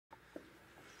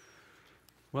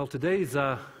Well, today's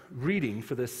reading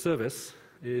for this service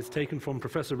is taken from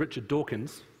Professor Richard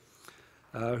Dawkins,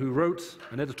 who wrote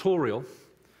an editorial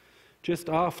just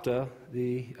after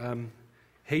the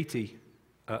Haiti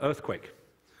earthquake.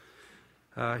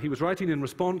 He was writing in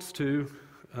response to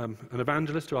an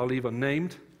evangelist who I'll leave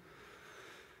unnamed,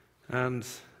 and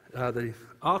the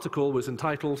article was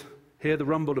entitled, "Hear the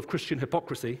Rumble of Christian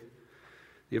Hypocrisy."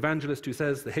 The evangelist who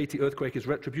says the Haiti earthquake is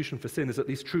retribution for sin is at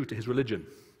least true to his religion.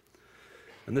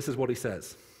 And this is what he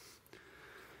says.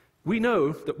 "We know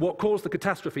that what caused the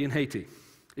catastrophe in Haiti,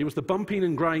 it was the bumping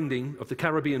and grinding of the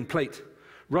Caribbean plate,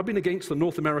 rubbing against the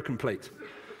North American plate,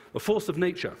 a force of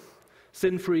nature,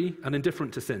 sin-free and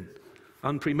indifferent to sin,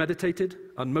 unpremeditated,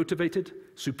 unmotivated,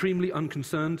 supremely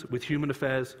unconcerned with human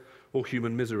affairs or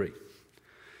human misery.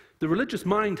 The religious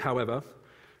mind, however,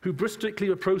 who bristly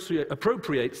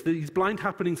appropriates these blind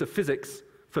happenings of physics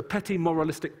for petty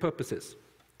moralistic purposes.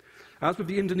 As with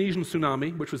the Indonesian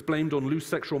tsunami, which was blamed on loose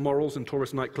sexual morals in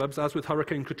tourist nightclubs, as with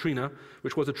Hurricane Katrina,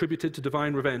 which was attributed to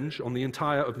divine revenge on the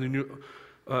entire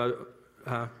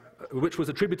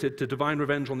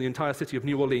city of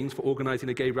New Orleans for organizing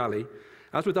a gay rally,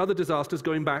 as with other disasters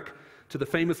going back to the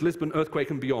famous Lisbon earthquake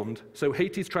and beyond, so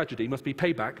Haiti's tragedy must be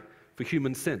payback for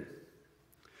human sin.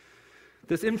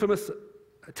 This infamous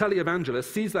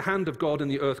televangelist sees the hand of God in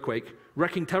the earthquake,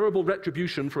 wreaking terrible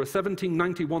retribution for a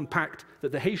 1791 pact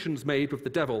that the Haitians made with the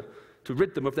devil to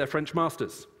rid them of their French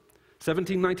masters.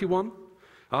 1791?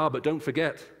 Ah, but don't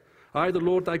forget, I, the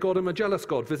Lord thy God, am a jealous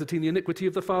God, visiting the iniquity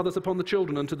of the fathers upon the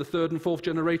children unto the third and fourth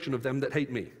generation of them that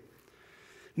hate me.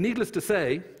 Needless to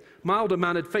say,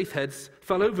 milder-mannered faith-heads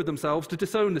fell over themselves to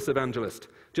disown this evangelist,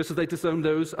 just as they disowned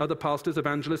those other pastors,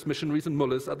 evangelists, missionaries, and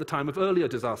mullahs at the time of earlier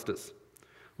disasters.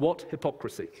 What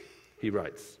hypocrisy, he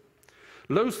writes.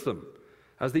 Loathsome,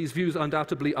 as these views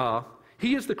undoubtedly are,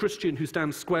 he is the Christian who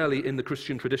stands squarely in the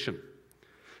Christian tradition.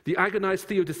 The agonized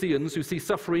Theodicians who see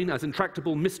suffering as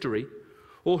intractable mystery,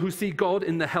 or who see God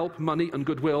in the help, money, and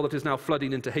goodwill that is now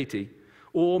flooding into Haiti,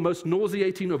 or, most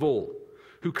nauseating of all,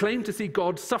 who claim to see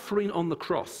God suffering on the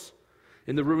cross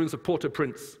in the ruins of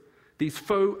Port-au-Prince, these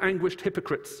faux anguished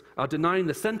hypocrites are denying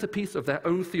the centerpiece of their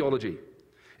own theology.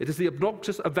 It is the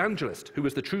obnoxious evangelist who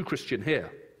is the true Christian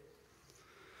here.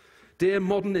 Dear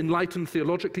modern, enlightened,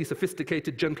 theologically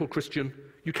sophisticated, gentle Christian,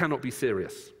 you cannot be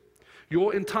serious.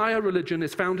 Your entire religion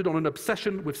is founded on an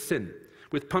obsession with sin,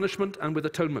 with punishment and with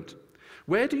atonement.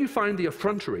 Where do you find the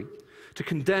effrontery to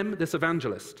condemn this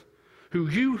evangelist, who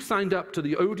you signed up to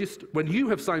the odious, when you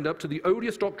have signed up to the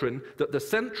odious doctrine that the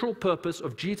central purpose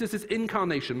of Jesus'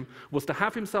 incarnation was to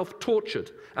have himself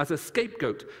tortured as a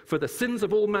scapegoat for the sins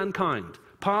of all mankind,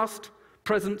 past,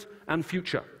 present, and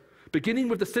future, beginning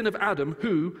with the sin of Adam,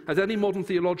 who, as any modern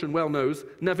theologian well knows,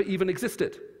 never even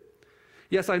existed.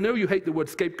 Yes, I know you hate the word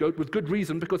scapegoat with good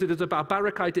reason, because it is a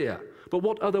barbaric idea, but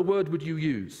what other word would you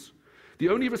use? The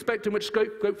only respect in which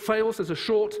scapegoat falls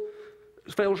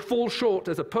short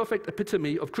as a perfect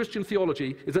epitome of Christian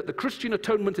theology is that the Christian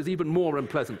atonement is even more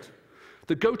unpleasant.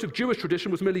 The goat of Jewish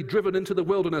tradition was merely driven into the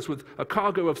wilderness with a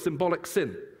cargo of symbolic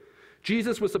sin.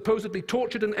 Jesus was supposedly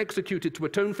tortured and executed to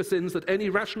atone for sins that any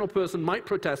rational person might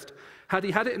protest, had he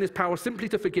had it in his power simply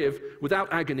to forgive,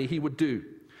 without agony he would do.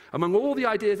 Among all the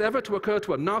ideas ever to occur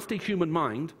to a nasty human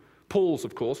mind, Paul's,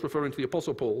 of course, referring to the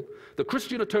Apostle Paul, the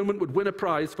Christian atonement would win a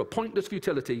prize for pointless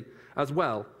futility as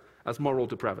well as moral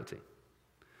depravity.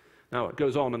 Now, it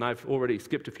goes on, and I've already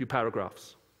skipped a few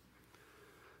paragraphs.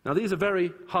 Now, these are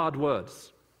very hard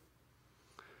words,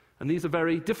 and these are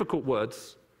very difficult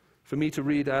words for me to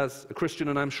read as a Christian,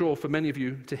 and I'm sure for many of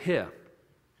you to hear.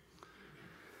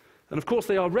 And of course,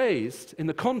 they are raised in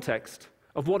the context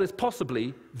of what is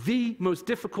possibly the most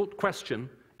difficult question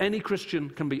any Christian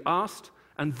can be asked,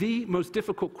 and the most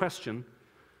difficult question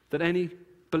that any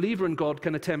believer in God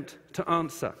can attempt to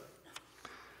answer.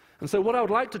 And so what I would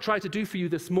like to try to do for you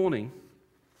this morning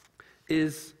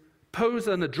is pose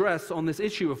an address on this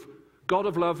issue of God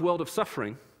of love, world of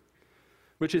suffering,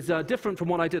 which is different from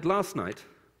what I did last night,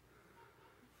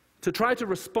 to try to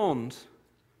respond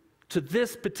to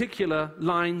this particular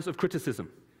lines of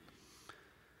criticism.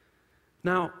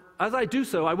 Now, as I do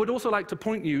so, I would also like to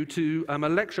point you to a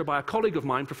lecture by a colleague of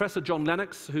mine, Professor John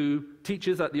Lennox, who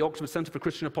teaches at the Oxford Centre for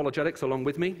Christian Apologetics along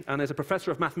with me, and is a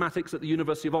professor of mathematics at the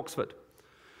University of Oxford.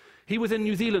 He was in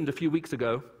New Zealand a few weeks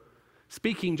ago,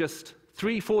 speaking just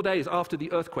 3-4 days after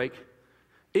the earthquake,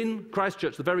 in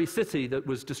Christchurch, the very city that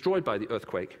was destroyed by the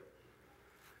earthquake.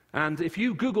 And if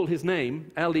you Google his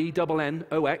name,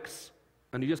 Lennox,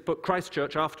 and you just put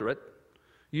Christchurch after it,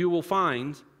 you will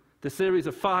find the series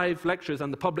of 5 lectures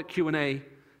and the public Q&A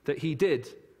that he did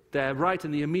there right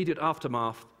in the immediate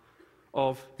aftermath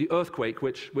of the earthquake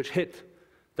which hit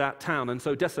that town and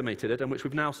so decimated it, and which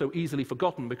we've now so easily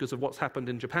forgotten because of what's happened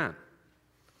in Japan.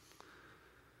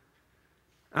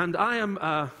 And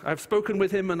I've spoken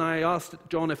with him, and I asked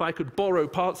John if I could borrow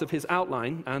parts of his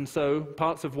outline, and so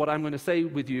parts of what I'm going to say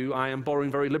with you I am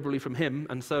borrowing very liberally from him,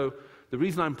 and so the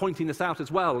reason I'm pointing this out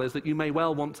as well is that you may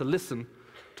well want to listen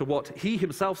to what he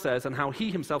himself says and how he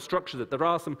himself structures it. There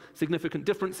are some significant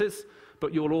differences,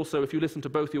 but you'll also, if you listen to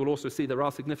both, you'll also see there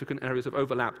are significant areas of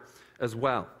overlap as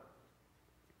well.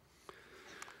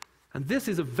 And this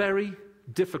is a very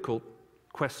difficult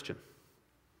question.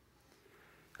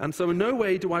 And so in no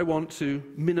way do I want to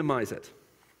minimize it.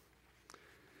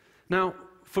 Now,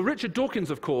 for Richard Dawkins,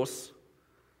 of course,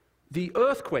 the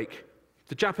earthquake,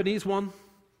 the Japanese one,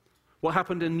 what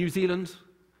happened in New Zealand,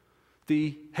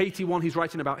 the Haiti one he's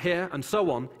writing about here, and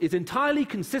so on, is entirely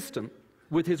consistent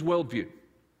with his worldview.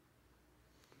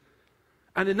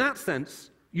 And in that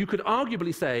sense, you could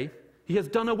arguably say he has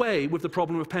done away with the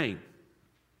problem of pain.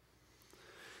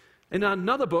 In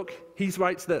another book, he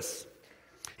writes this.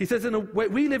 He says,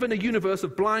 we live in a universe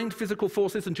of blind physical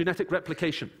forces and genetic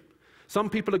replication. Some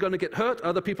people are going to get hurt,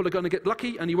 other people are going to get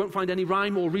lucky, and you won't find any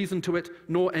rhyme or reason to it,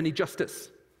 nor any justice.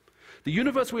 The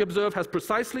universe we observe has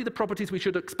precisely the properties we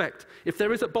should expect if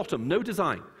there is at bottom no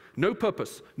design, no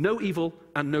purpose, no evil,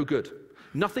 and no good.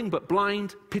 Nothing but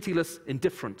blind, pitiless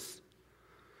indifference.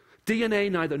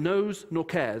 DNA neither knows nor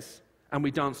cares, and we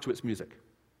dance to its music.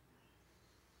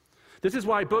 This is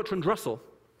why Bertrand Russell,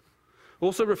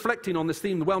 also reflecting on this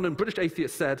theme, the well-known British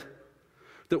atheist, said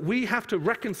that we have to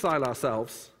reconcile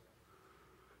ourselves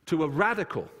to a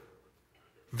radical,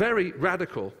 very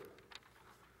radical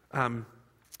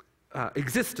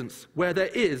existence where there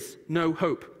is no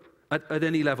hope at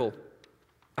any level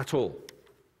at all.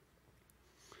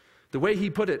 The way he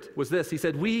put it was this. He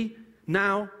said, we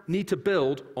now need to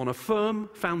build on a firm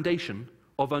foundation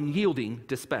of unyielding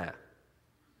despair.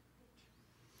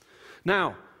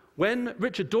 Now, when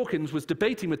Richard Dawkins was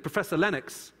debating with Professor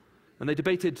Lennox, and they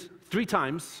debated 3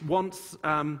 times, once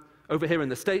over here in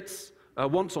the States,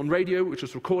 once on radio, which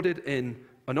was recorded in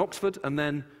Oxford, and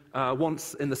then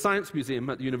once in the Science Museum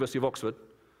at the University of Oxford.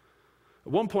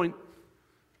 At one point,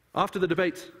 after the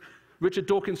debate, Richard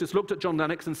Dawkins just looked at John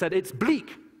Lennox and said, "It's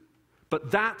bleak, but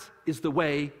that is the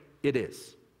way it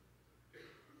is."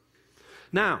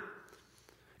 Now,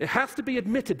 it has to be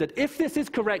admitted that if this is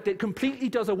correct, it completely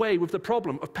does away with the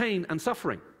problem of pain and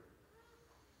suffering.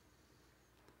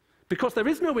 Because there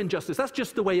is no injustice, that's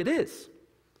just the way it is.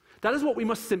 That is what we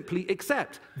must simply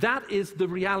accept. That is the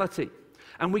reality.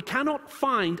 And we cannot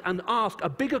find and ask a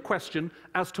bigger question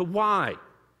as to why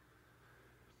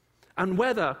and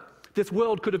whether this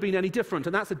world could have been any different.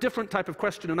 And that's a different type of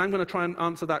question, and I'm going to try and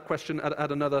answer that question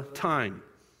at another time.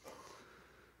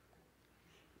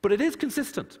 But it is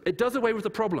consistent. It does away with the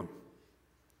problem.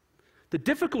 The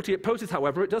difficulty it poses,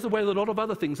 however, it does away with a lot of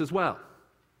other things as well.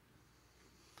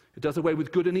 It does away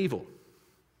with good and evil,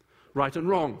 right and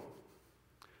wrong,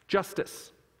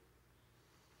 justice.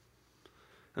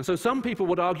 And so some people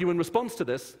would argue in response to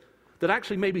this that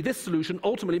actually maybe this solution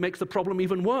ultimately makes the problem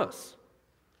even worse.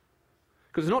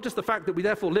 Because it's not just the fact that we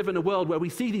therefore live in a world where we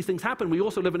see these things happen, we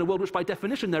also live in a world which by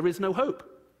definition there is no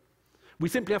hope. We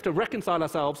simply have to reconcile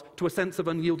ourselves to a sense of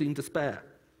unyielding despair.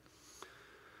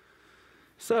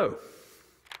 So,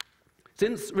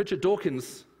 since Richard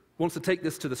Dawkins wants to take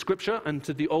this to the Scripture and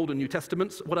to the Old and New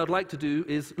Testaments, what I'd like to do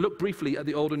is look briefly at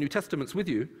the Old and New Testaments with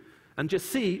you and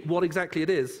just see what exactly it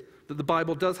is that the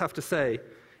Bible does have to say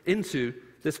into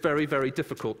this very, very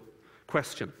difficult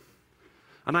question.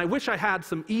 And I wish I had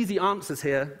some easy answers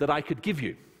here that I could give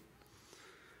you.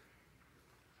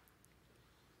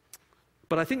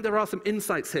 But I think there are some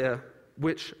insights here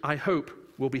which I hope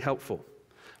will be helpful.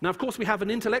 Now, of course, we have an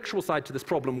intellectual side to this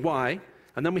problem, why?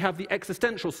 And then we have the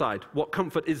existential side, what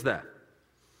comfort is there?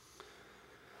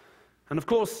 And of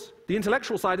course, the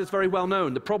intellectual side is very well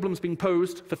known. The problem's been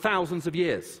posed for thousands of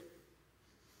years.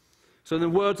 So in the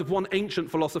words of one ancient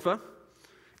philosopher,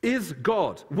 is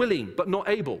God willing but not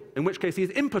able, in which case he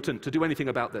is impotent to do anything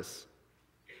about this?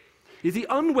 Is he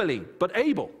unwilling but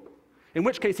able, in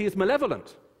which case he is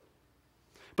malevolent?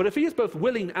 But if he is both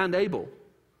willing and able,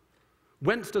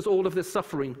 whence does all of this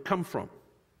suffering come from?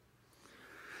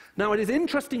 Now, it is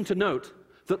interesting to note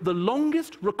that the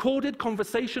longest recorded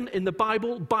conversation in the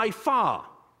Bible by far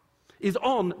is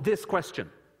on this question,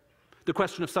 the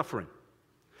question of suffering.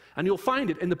 And you'll find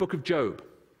it in the book of Job.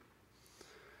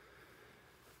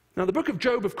 Now, the book of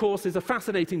Job, of course, is a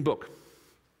fascinating book.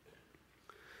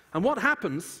 And what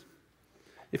happens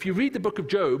if you read the book of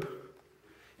Job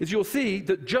is you'll see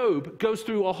that Job goes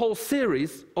through a whole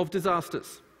series of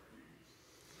disasters.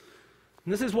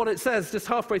 And this is what it says just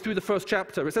halfway through the first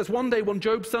chapter. It says, "One day when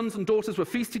Job's sons and daughters were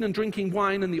feasting and drinking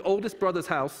wine in the oldest brother's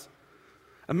house,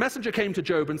 a messenger came to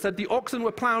Job and said, 'The oxen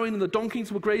were plowing and the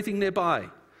donkeys were grazing nearby.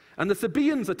 And the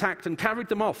Sabaeans attacked and carried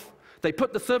them off. They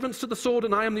put the servants to the sword,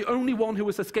 and I am the only one who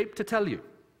has escaped to tell you.'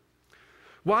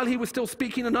 While he was still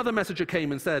speaking, another messenger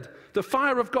came and said, 'The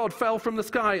fire of God fell from the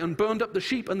sky and burned up the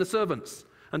sheep and the servants,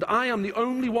 and I am the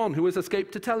only one who has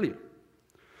escaped to tell you.'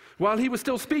 While he was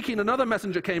still speaking, another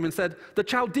messenger came and said, 'The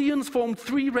Chaldeans formed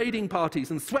 3 raiding parties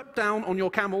and swept down on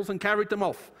your camels and carried them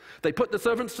off. They put the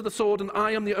servants to the sword, and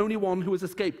I am the only one who has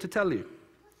escaped to tell you.'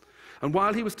 And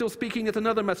while he was still speaking, yet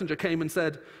another messenger came and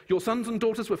said, 'Your sons and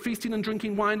daughters were feasting and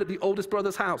drinking wine at the oldest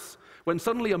brother's house, when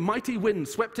suddenly a mighty wind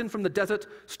swept in from the desert,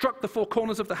 struck the 4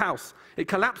 corners of the house. It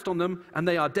collapsed on them, and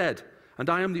they are dead.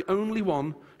 And I am the only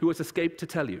one who has escaped to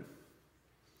tell you.'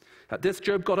 At this,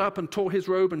 Job got up and tore his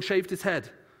robe and shaved his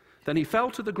head. Then he fell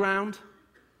to the ground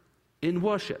in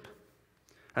worship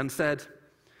and said,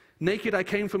 'Naked I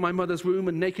came from my mother's womb,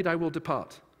 and naked I will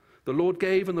depart. The Lord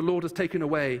gave, and the Lord has taken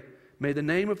away. May the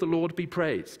name of the Lord be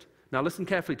praised.'" Now listen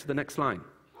carefully to the next line.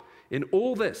 "In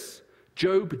all this,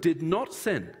 Job did not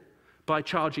sin by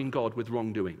charging God with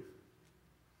wrongdoing."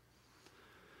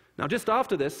 Now just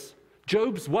after this,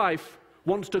 Job's wife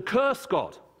wants to curse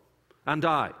God and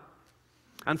die.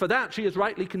 And for that, she is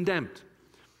rightly condemned.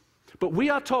 But we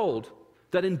are told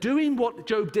that in doing what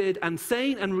Job did and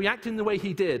saying and reacting the way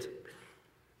he did,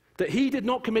 that he did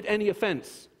not commit any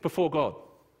offense before God.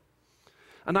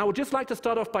 And I would just like to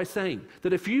start off by saying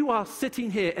that if you are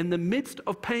sitting here in the midst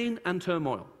of pain and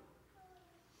turmoil,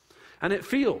 and it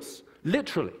feels,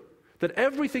 literally, that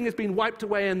everything has been wiped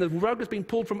away and the rug has been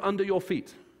pulled from under your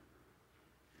feet,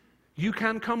 you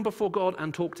can come before God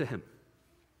and talk to him.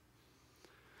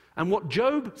 And what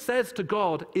Job says to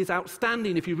God is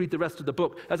outstanding if you read the rest of the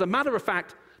book. As a matter of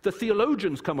fact, the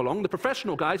theologians come along, the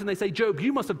professional guys, and they say, "Job,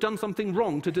 you must have done something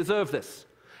wrong to deserve this."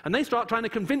 And they start trying to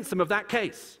convince him of that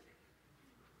case.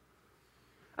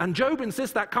 And Job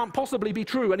insists that can't possibly be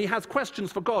true, and he has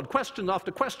questions for God, question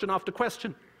after question after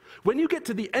question. When you get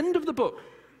to the end of the book,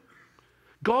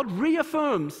 God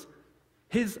reaffirms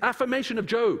his affirmation of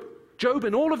Job. "Job,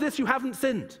 in all of this you haven't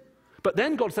sinned." But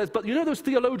then God says, "But you know those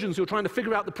theologians who are trying to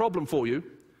figure out the problem for you?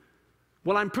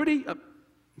 Well, I'm putting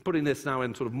this now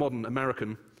in sort of modern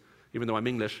American, even though I'm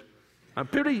English. I'm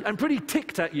pretty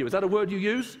ticked at you." Is that a word you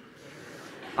use?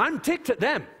 "I'm ticked at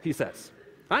them," he says.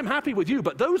 "I'm happy with you,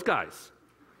 but those guys,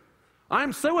 I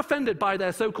am so offended by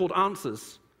their so-called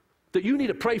answers that you need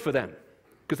to pray for them,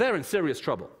 because they're in serious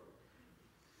trouble."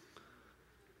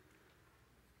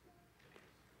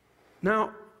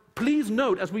 Now, please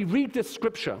note as we read this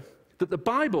scripture that the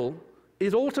Bible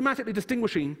is automatically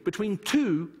distinguishing between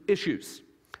 2 issues,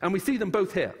 and we see them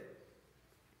both here.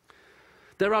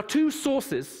 There are 2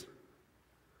 sources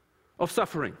of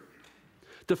suffering.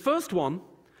 The first one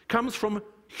comes from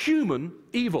human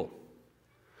evil,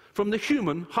 from the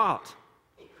human heart.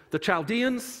 The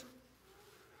Chaldeans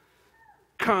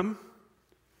come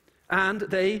and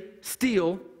they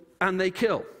steal and they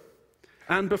kill.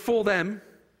 And before them,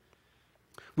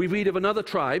 we read of another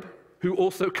tribe who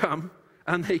also come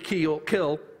and they kill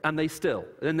and they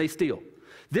steal.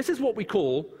 This is what we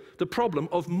call the problem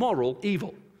of moral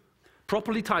evil,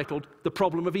 properly titled the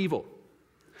problem of evil.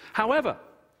 However,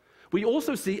 we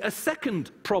also see a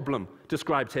second problem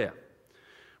described here,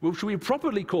 which we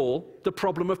properly call the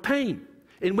problem of pain,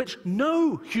 in which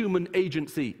no human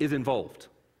agency is involved,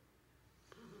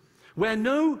 where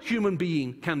no human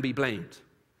being can be blamed.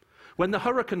 When the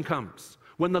hurricane comes,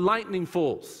 when the lightning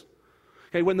falls,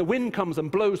 when the wind comes and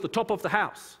blows the top of the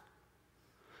house,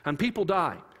 and people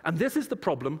die. And this is the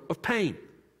problem of pain.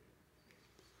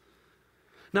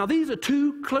 Now, these are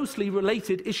 2 closely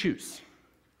related issues.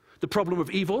 The problem of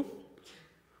evil,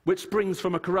 which springs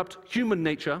from a corrupt human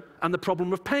nature, and the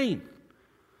problem of pain,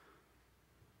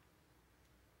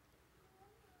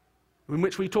 in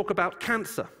which we talk about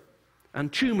cancer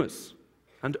and tumors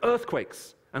and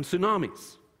earthquakes and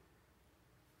tsunamis.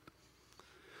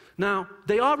 Now,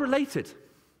 they are related.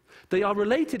 They are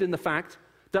related in the fact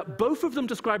that both of them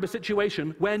describe a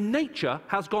situation where nature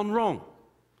has gone wrong.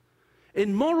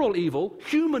 In moral evil,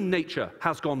 human nature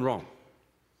has gone wrong.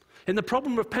 In the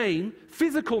problem of pain,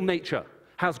 physical nature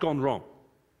has gone wrong.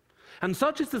 And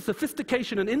such is the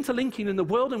sophistication and interlinking in the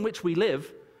world in which we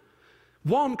live,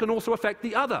 one can also affect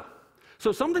the other.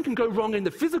 So something can go wrong in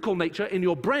the physical nature, in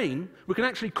your brain, which can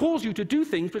actually cause you to do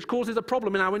things which causes a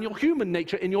problem now in your human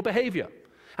nature, in your behavior.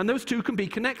 And those 2 can be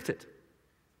connected.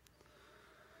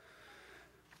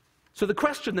 So the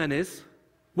question then is,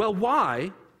 well,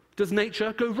 why does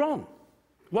nature go wrong?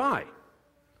 Why?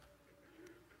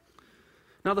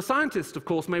 Now, the scientists, of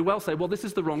course, may well say, well, this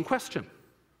is the wrong question.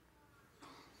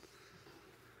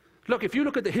 Look, if you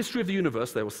look at the history of the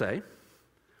universe, they will say,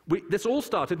 this all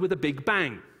started with a big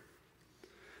bang.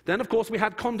 Then, of course, we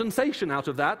had condensation out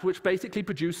of that, which basically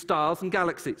produced stars and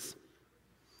galaxies.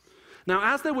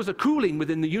 Now, as there was a cooling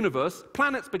within the universe,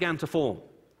 planets began to form.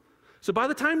 So by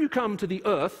the time you come to the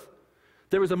Earth,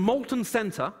 there is a molten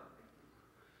center,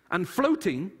 and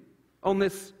floating on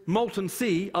this molten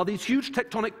sea are these huge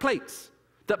tectonic plates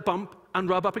that bump and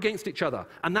rub up against each other.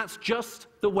 And that's just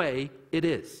the way it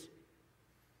is.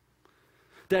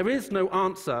 There is no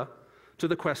answer to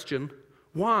the question,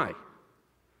 why?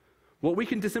 What we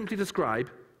can simply describe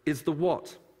is the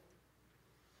what.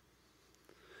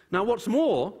 Now, what's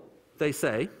more, they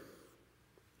say,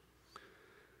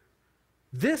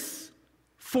 this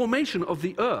formation of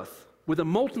the Earth with a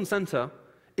molten center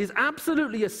is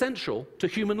absolutely essential to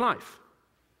human life.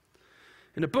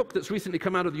 In a book that's recently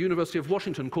come out of the University of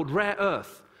Washington called Rare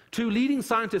Earth, two leading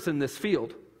scientists in this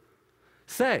field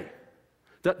say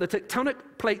that the tectonic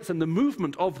plates and the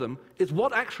movement of them is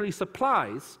what actually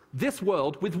supplies this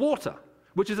world with water,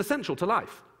 which is essential to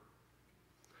life.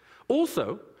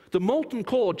 Also, the molten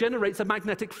core generates a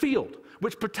magnetic field,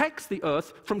 which protects the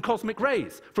Earth from cosmic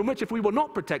rays, from which, if we were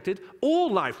not protected,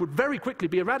 all life would very quickly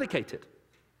be eradicated.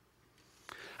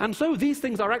 And so these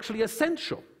things are actually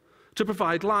essential to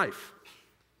provide life.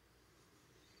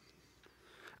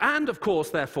 And, of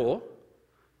course, therefore,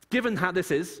 given how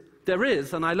this is, there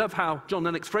is, and I love how John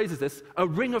Lennox phrases this, a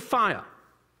ring of fire.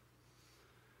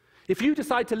 If you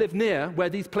decide to live near where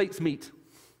these plates meet,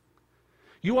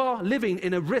 you are living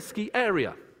in a risky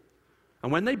area.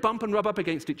 And when they bump and rub up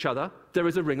against each other, there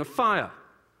is a ring of fire,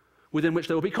 within which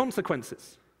there will be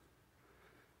consequences.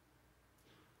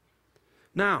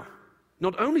 Now,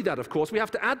 not only that, of course, we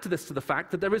have to add to this to the fact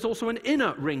that there is also an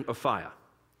inner ring of fire.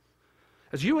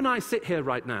 As you and I sit here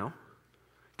right now,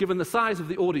 given the size of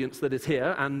the audience that is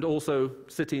here and also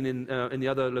sitting in the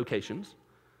other locations,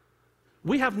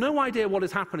 we have no idea what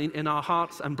is happening in our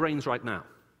hearts and brains right now.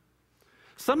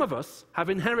 Some of us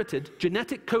have inherited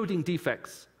genetic coding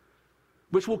defects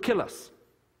which will kill us.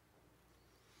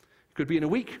 It could be in a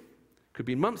week, it could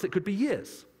be in months, it could be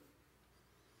years.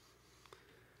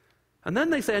 And then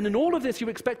they say, and in all of this you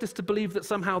expect us to believe that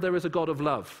somehow there is a God of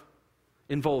love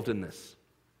involved in this,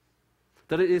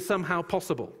 that it is somehow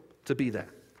possible to be there.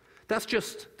 That's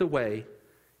just the way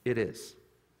it is.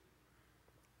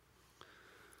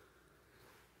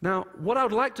 Now, what I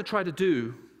would like to try to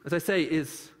do, as I say,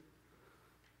 is,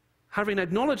 having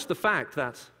acknowledged the fact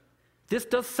that this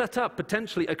does set up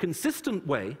potentially a consistent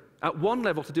way at one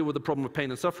level to deal with the problem of pain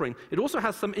and suffering, it also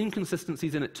has some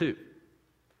inconsistencies in it too.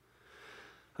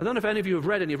 I don't know if any of you have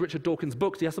read any of Richard Dawkins'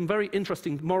 books. He has some very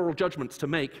interesting moral judgments to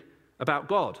make about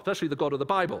God, especially the God of the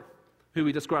Bible, who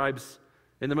he describes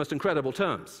in the most incredible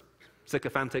terms: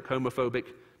 sycophantic, homophobic,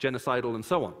 genocidal, and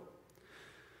so on.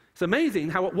 It's amazing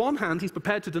how at one hand he's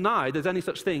prepared to deny there's any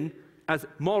such thing as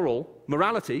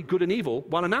morality, good and evil,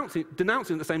 while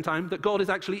denouncing at the same time that God is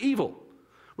actually evil,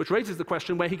 which raises the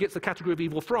question where he gets the category of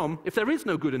evil from if there is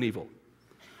no good and evil.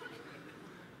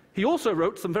 He also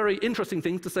wrote some very interesting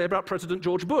things to say about President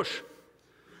George Bush,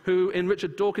 who in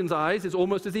Richard Dawkins' eyes is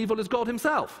almost as evil as God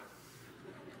himself.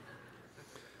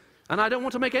 And I don't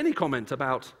want to make any comment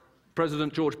about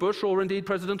President George Bush or indeed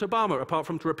President Obama, apart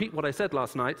from to repeat what I said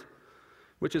last night,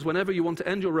 which is whenever you want to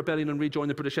end your rebellion and rejoin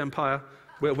the British Empire,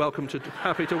 we're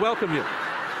happy to welcome you.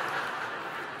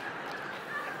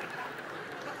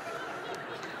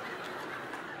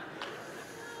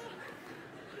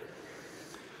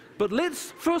 But let's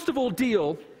first of all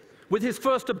deal with his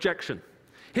first objection.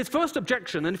 His first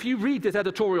objection, and if you read this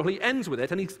editorial, he ends with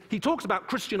it, and he talks about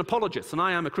Christian apologists, and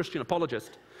I am a Christian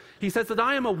apologist. He says that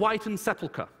I am a whitened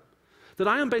sepulchre, that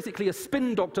I am basically a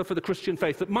spin doctor for the Christian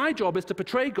faith, that my job is to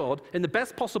portray God in the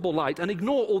best possible light and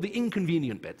ignore all the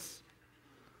inconvenient bits,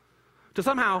 to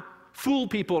somehow fool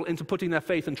people into putting their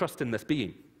faith and trust in this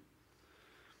being.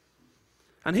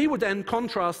 And he would then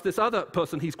contrast this other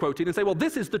person he's quoting and say, well,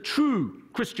 this is the true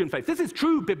Christian faith. This is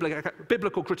true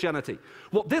biblical Christianity.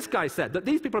 What this guy said, that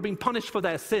these people are being punished for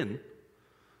their sin,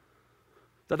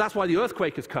 that's why the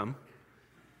earthquake has come.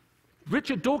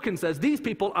 Richard Dawkins says these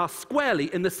people are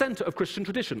squarely in the center of Christian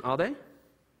tradition, are they?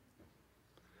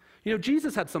 You know,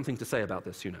 Jesus had something to say about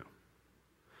this, you know.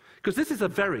 Because this is a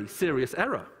very serious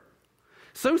error.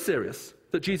 So serious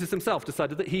that Jesus himself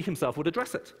decided that he himself would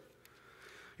address it.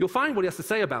 You'll find what he has to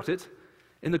say about it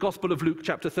in the Gospel of Luke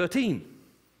chapter 13.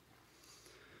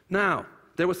 Now,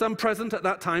 there were some present at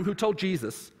that time who told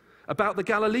Jesus about the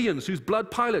Galileans whose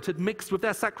blood Pilate had mixed with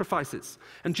their sacrifices.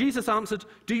 And Jesus answered,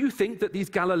 do you think that these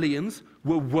Galileans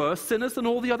were worse sinners than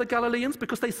all the other Galileans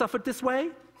because they suffered this way?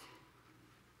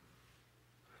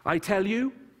 I tell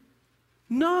you,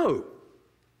 no.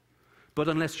 But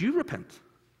unless you repent,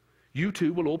 you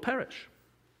too will all perish.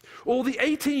 Or the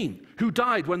 18 who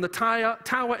died when the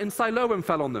tower in Siloam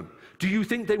fell on them. Do you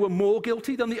think they were more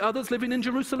guilty than the others living in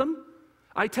Jerusalem?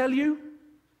 I tell you,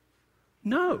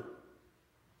 no.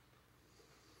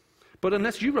 But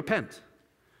unless you repent,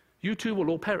 you too will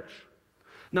all perish.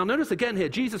 Now notice again here,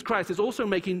 Jesus Christ is also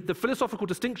making the philosophical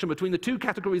distinction between the two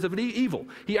categories of evil.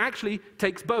 He actually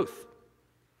takes both.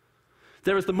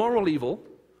 There is the moral evil,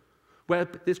 where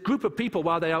this group of people,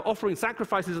 while they are offering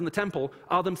sacrifices in the temple,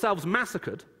 are themselves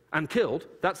massacred and killed.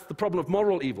 That's the problem of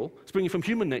moral evil, springing from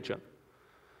human nature.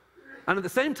 And at the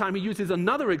same time, he uses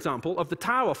another example of the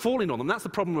tower falling on them. That's the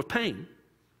problem of pain.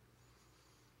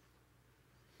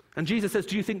 And Jesus says,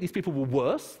 do you think these people were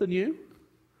worse than you?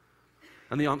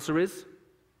 And the answer is,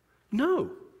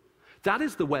 no. That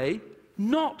is the way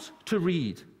not to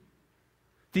read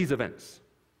these events.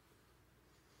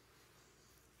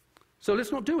 So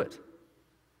let's not do it.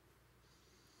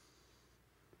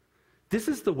 This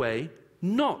is the way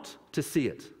not to see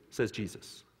it, says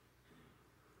Jesus.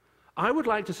 I would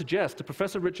like to suggest to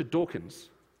Professor Richard Dawkins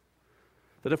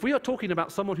that if we are talking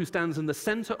about someone who stands in the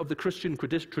center of the Christian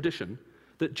tradition,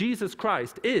 that Jesus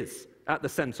Christ is at the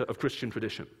center of Christian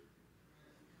tradition.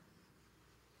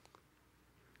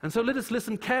 And so let us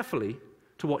listen carefully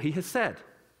to what he has said.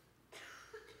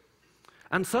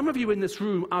 And some of you in this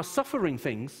room are suffering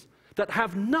things that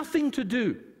have nothing to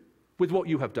do with what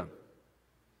you have done.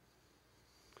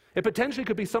 It potentially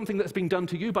could be something that's been done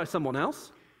to you by someone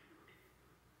else,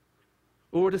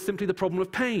 or it is simply the problem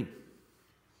of pain.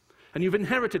 And you've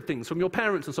inherited things from your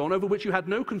parents and so on over which you had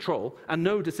no control and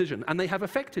no decision, and they have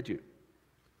affected you.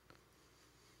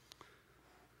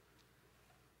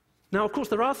 Now, of course,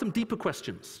 there are some deeper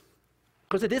questions,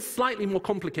 because it is slightly more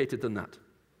complicated than that.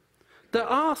 There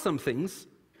are some things,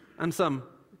 and some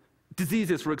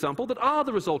diseases, for example, that are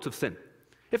the result of sin.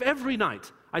 If every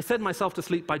night I send myself to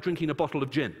sleep by drinking a bottle of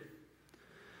gin,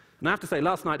 and I have to say,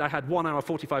 last night I had 1 hour,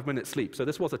 45 minutes sleep, so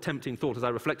this was a tempting thought as I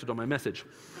reflected on my message.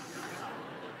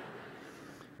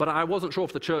 But I wasn't sure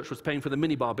if the church was paying for the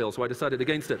minibar bill, so I decided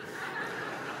against it.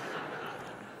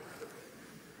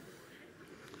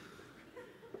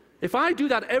 If I do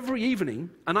that every evening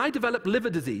and I develop liver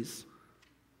disease,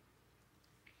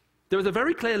 there is a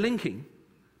very clear linking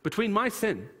between my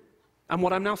sin and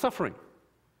what I'm now suffering.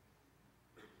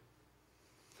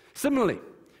 Similarly,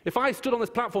 if I stood on this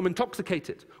platform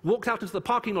intoxicated, walked out into the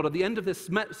parking lot at the end of this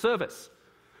service,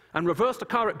 and reversed a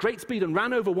car at great speed and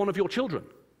ran over one of your children,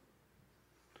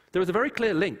 there is a very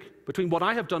clear link between what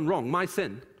I have done wrong, my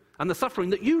sin, and the suffering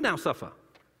that you now suffer.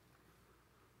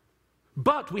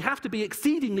 But we have to be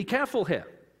exceedingly careful here,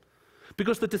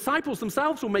 because the disciples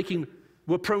themselves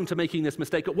were prone to making this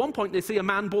mistake. At one point, they see a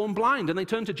man born blind, and they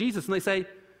turn to Jesus and they say,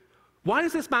 why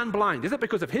is this man blind? Is it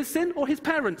because of his sin or his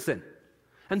parents' sin?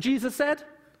 And Jesus said,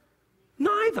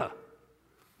 neither.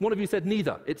 One of you said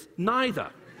neither. It's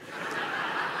neither.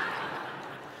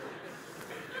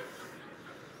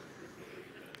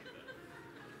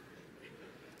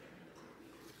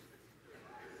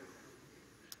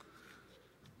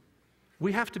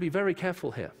 We have to be very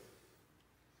careful here.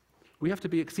 We have to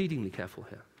be exceedingly careful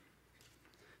here.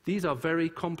 These are very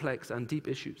complex and deep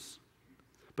issues.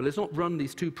 But let's not run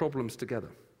these two problems together.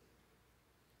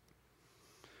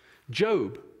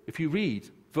 Job, if you read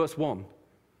verse 1,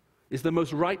 is the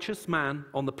most righteous man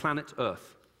on the planet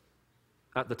Earth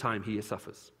at the time he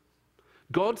suffers.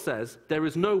 God says there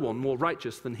is no one more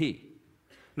righteous than he.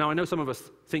 Now, I know some of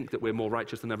us think that we're more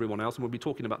righteous than everyone else, and we'll be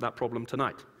talking about that problem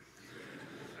tonight.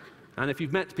 And if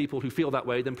you've met people who feel that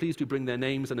way, then please do bring their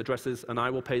names and addresses, and I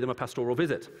will pay them a pastoral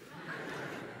visit.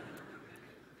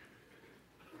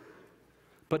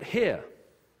 But here,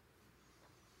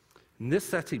 in this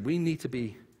setting, we need to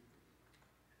be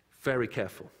very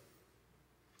careful.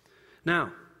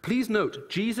 Now, please note,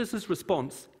 Jesus'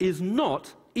 response is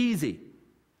not easy.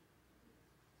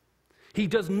 He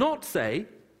does not say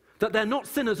that they're not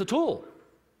sinners at all.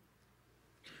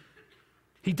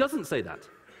 He doesn't say that.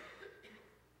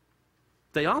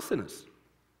 They are sinners.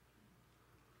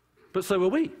 But so are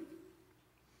we.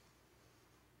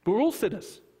 We're all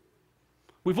sinners.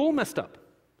 We've all messed up.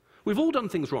 We've all done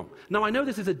things wrong. Now, I know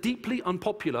this is a deeply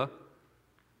unpopular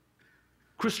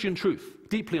Christian truth,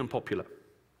 deeply unpopular.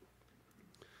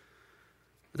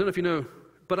 I don't know if you know,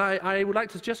 but I would like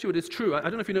to suggest to you it is true. I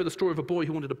don't know if you know the story of a boy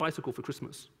who wanted a bicycle for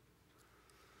Christmas.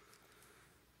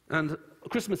 And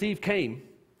Christmas Eve came,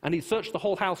 and he searched the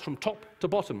whole house from top to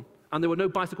bottom, and there were no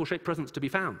bicycle-shaped presents to be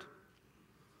found.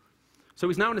 So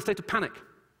he's now in a state of panic.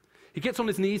 He gets on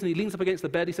his knees and he leans up against the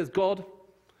bed. He says, God,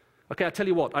 okay, I tell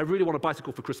you what, I really want a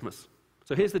bicycle for Christmas.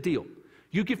 So here's the deal.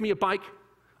 You give me a bike,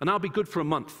 and I'll be good for a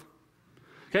month.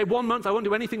 Okay, 1 month, I won't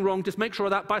do anything wrong. Just make sure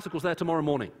that bicycle's there tomorrow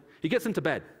morning. He gets into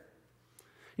bed.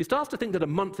 He starts to think that a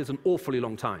month is an awfully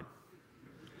long time.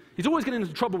 He's always getting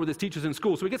into trouble with his teachers in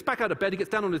school, so he gets back out of bed, he gets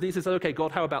down on his knees and says, okay,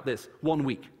 God, how about this? 1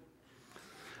 week.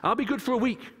 I'll be good for a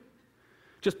week.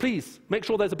 Just please, make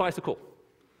sure there's a bicycle.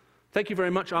 Thank you very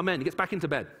much, amen. He gets back into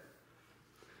bed.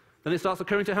 Then it starts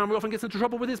occurring to him how he often gets into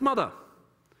trouble with his mother,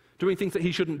 doing things that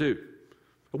he shouldn't do.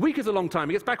 A week is a long time.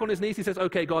 He gets back on his knees, he says,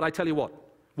 okay, God, I tell you what,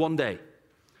 1 day,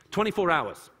 24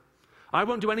 hours. I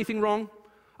won't do anything wrong.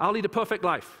 I'll lead a perfect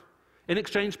life. In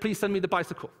exchange, please send me the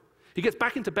bicycle. He gets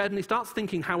back into bed and he starts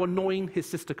thinking how annoying his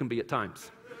sister can be at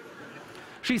times.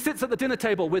 She sits at the dinner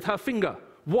table with her finger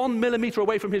 1 millimeter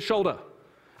away from his shoulder.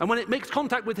 And when it makes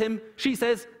contact with him, she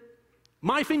says,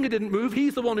 my finger didn't move,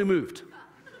 he's the one who moved.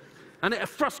 And it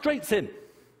frustrates him.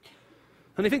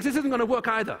 And he thinks this isn't going to work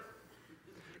either.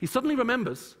 He suddenly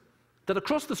remembers that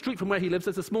across the street from where he lives,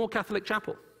 there's a small Catholic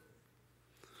chapel.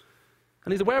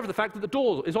 And he's aware of the fact that the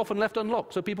door is often left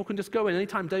unlocked, so people can just go in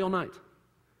anytime, day or night.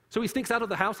 So he sneaks out of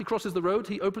the house, he crosses the road,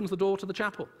 he opens the door to the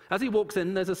chapel. As he walks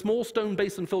in, there's a small stone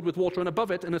basin filled with water, and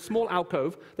above it, in a small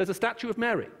alcove, there's a statue of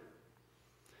Mary.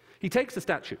 He takes the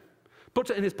statue,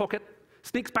 puts it in his pocket,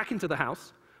 sneaks back into the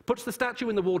house, puts the statue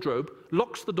in the wardrobe,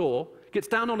 locks the door, gets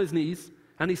down on his knees,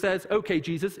 and he says, okay,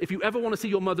 Jesus, if you ever want to see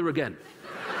your mother again.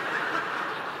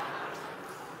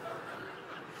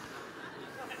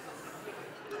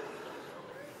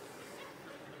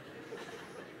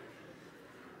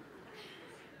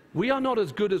 We are not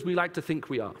as good as we like to think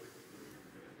we are.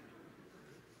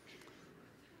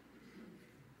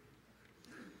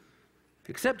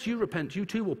 Except you repent, you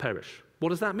too will perish. What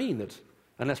does that mean? That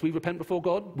unless we repent before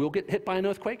God, we'll get hit by an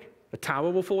earthquake? A tower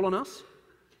will fall on us?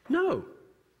 No.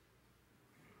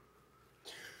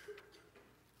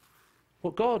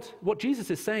 What Jesus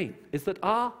is saying is that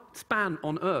our span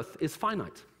on earth is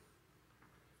finite.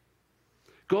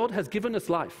 God has given us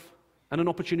life and an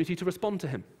opportunity to respond to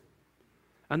him.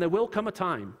 And there will come a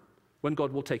time when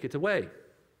God will take it away.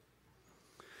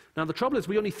 Now, the trouble is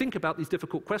we only think about these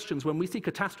difficult questions when we see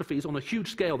catastrophes on a huge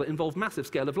scale that involve massive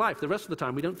scale of life. The rest of the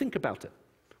time, we don't think about it.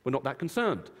 We're not that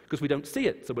concerned because we don't see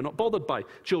it. So we're not bothered by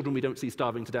children we don't see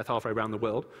starving to death halfway around the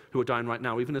world who are dying right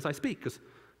now, even as I speak, because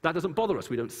that doesn't bother us.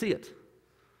 We don't see it.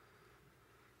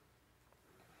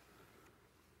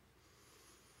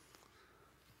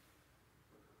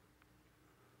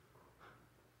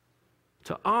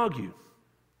 To argue,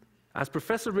 as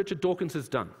Professor Richard Dawkins has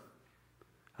done,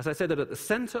 as I say, that at the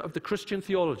center of the Christian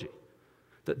theology,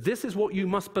 that this is what you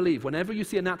must believe whenever you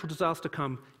see a natural disaster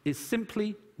come, is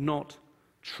simply not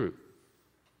true.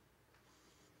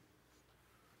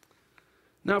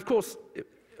 Now, of course,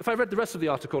 if I read the rest of the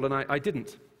article, and I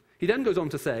didn't, he then goes on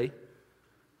to say,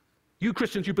 you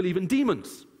Christians, you believe in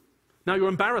demons. Now you're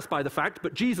embarrassed by the fact,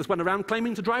 but Jesus went around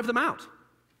claiming to drive them out.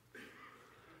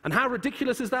 And how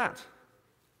ridiculous is that?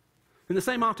 In the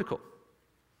same article.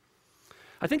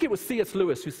 I think it was C.S.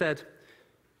 Lewis who said,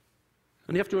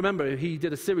 and you have to remember, he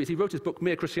did a series, he wrote his book,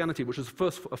 Mere Christianity, which was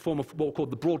first a form of what were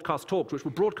called the broadcast talks, which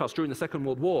were broadcast during the Second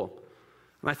World War.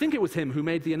 And I think it was him who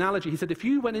made the analogy. He said, if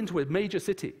you went into a major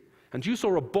city and you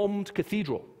saw a bombed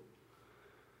cathedral,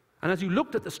 and as you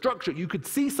looked at the structure, you could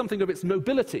see something of its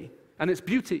nobility and its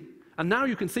beauty, and now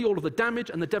you can see all of the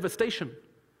damage and the devastation.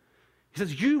 He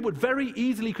says, you would very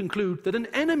easily conclude that an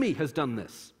enemy has done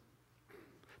this.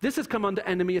 This has come under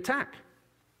enemy attack.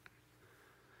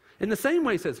 In the same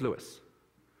way, says Lewis,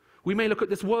 we may look at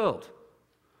this world,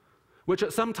 which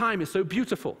at some time is so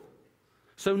beautiful,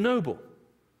 so noble,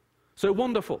 so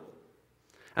wonderful,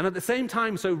 and at the same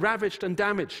time so ravaged and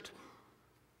damaged,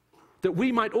 that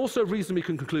we might also reasonably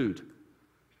conclude,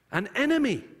 an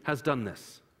enemy has done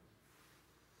this.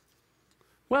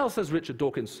 Well, says Richard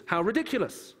Dawkins, how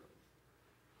ridiculous.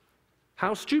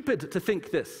 How stupid to think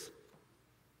this,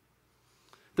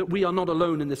 that we are not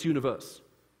alone in this universe.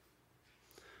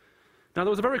 Now, there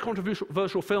was a very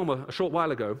controversial film a short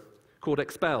while ago called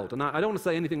Expelled, and I don't want to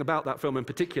say anything about that film in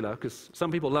particular, because some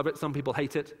people love it, some people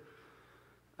hate it.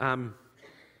 I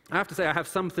have to say I have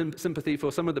some sympathy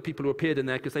for some of the people who appeared in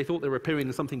there, because they thought they were appearing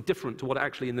in something different to what it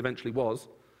actually and eventually was.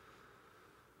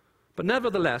 But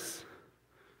nevertheless,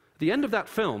 at the end of that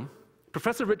film,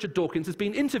 Professor Richard Dawkins has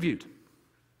been interviewed.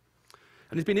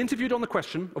 And he's been interviewed on the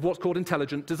question of what's called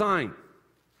intelligent design.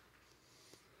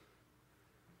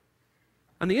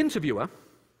 And the interviewer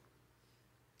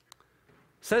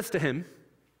says to him,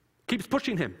 keeps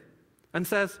pushing him and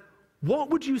says, what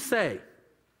would you say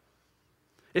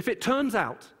if it turns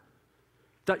out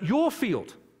that your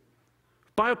field,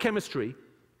 biochemistry,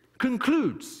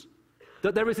 concludes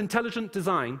that there is intelligent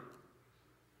design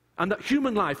and that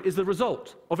human life is the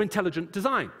result of intelligent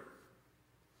design?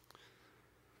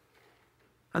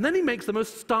 And then he makes the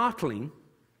most startling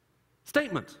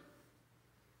statement.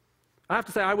 I have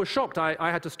to say, I was shocked.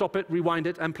 I had to stop it, rewind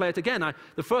it, and play it again.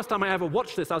 The first time I ever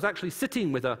watched this, I was actually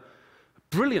sitting with a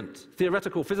brilliant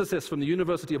theoretical physicist from the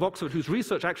University of Oxford, whose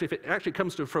research, actually, if it actually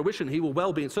comes to fruition, he will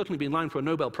certainly be in line for a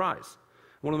Nobel Prize.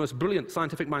 One of the most brilliant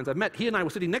scientific minds I've met. He and I were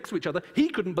sitting next to each other. He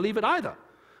couldn't believe it either.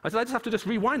 I said, I just have to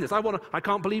rewind this. I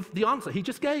can't believe the answer he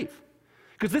just gave.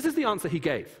 Because this is the answer he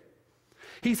gave.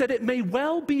 He said, it may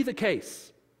well be the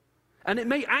case, and it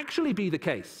may actually be the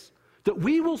case, that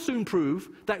we will soon prove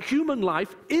that human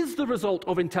life is the result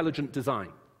of intelligent design.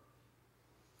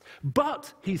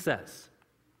 But, he says,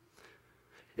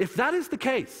 if that is the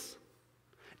case,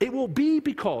 it will be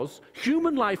because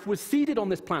human life was seeded on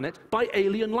this planet by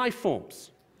alien life forms,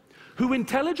 who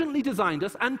intelligently designed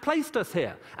us and placed us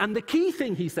here. And the key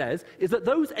thing, he says, is that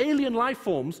those alien life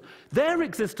forms, their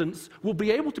existence will be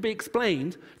able to be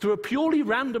explained through a purely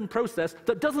random process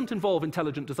that doesn't involve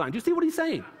intelligent design. Do you see what he's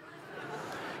saying?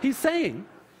 He's saying,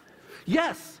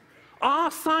 yes,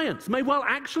 our science may well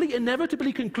actually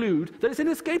inevitably conclude that it's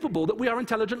inescapable that we are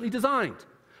intelligently designed.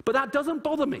 But that doesn't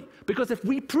bother me, because if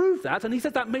we prove that, and he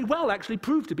says that may well actually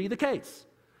prove to be the case.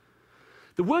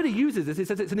 The word he uses is, he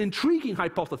says it's an intriguing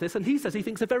hypothesis, and he says he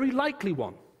thinks a very likely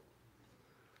one.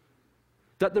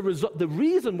 That the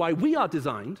reason why we are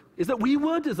designed is that we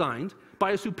were designed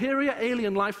by a superior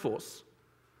alien life force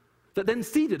that then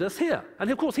seeded us here. And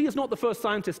of course, he is not the first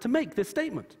scientist to make this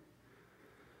statement.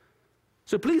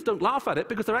 So please don't laugh at it,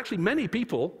 because there are actually many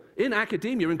people in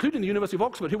academia, including the University of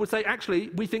Oxford, who would say, actually,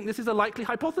 we think this is a likely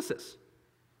hypothesis.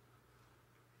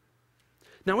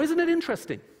 Now, isn't it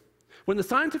interesting? When the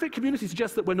scientific community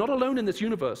suggests that we're not alone in this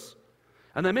universe,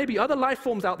 and there may be other life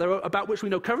forms out there about which we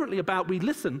know currently about, we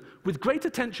listen with great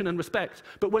attention and respect.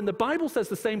 But when the Bible says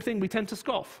the same thing, we tend to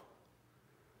scoff.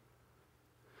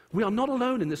 We are not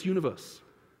alone in this universe.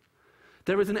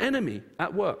 There is an enemy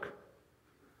at work.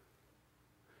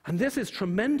 And this is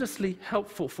tremendously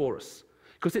helpful for us,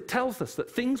 because it tells us that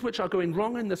things which are going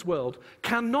wrong in this world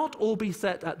cannot all be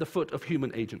set at the foot of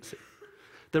human agency.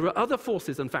 There are other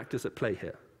forces and factors at play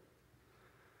here.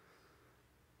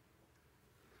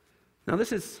 Now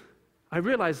I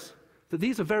realize that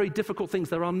these are very difficult things.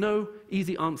 There are no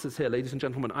easy answers here, ladies and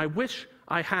gentlemen. I wish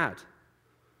I had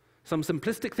some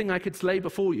simplistic thing I could lay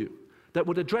before you that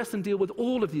would address and deal with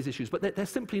all of these issues, but they're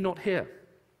simply not here.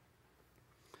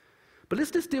 But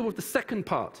let's just deal with the second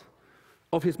part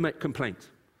of his complaint.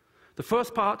 The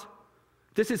first part,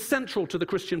 this is central to the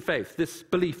Christian faith, this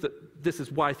belief that this is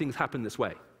why things happen this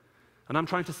way. And I'm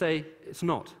trying to say it's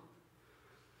not.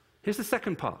 Here's the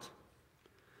second part.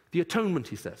 The atonement,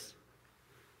 he says.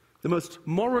 The most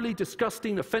morally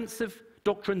disgusting, offensive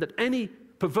doctrine that any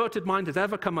perverted mind has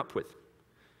ever come up with.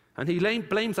 And he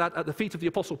blames that at the feet of the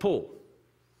Apostle Paul.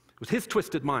 It was his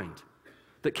twisted mind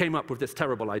that came up with this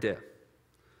terrible idea.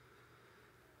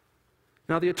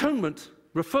 Now, the atonement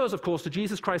refers, of course, to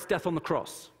Jesus Christ's death on the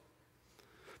cross.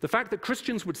 The fact that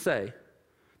Christians would say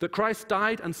that Christ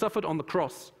died and suffered on the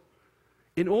cross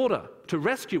in order to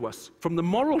rescue us from the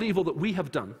moral evil that we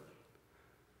have done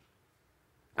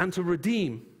and to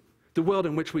redeem the world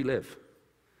in which we live.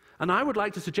 And I would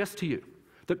like to suggest to you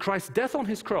that Christ's death on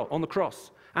the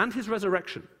cross and his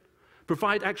resurrection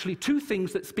provide actually two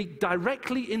things that speak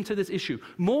directly into this issue,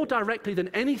 more directly than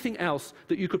anything else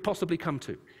that you could possibly come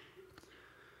to.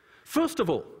 First of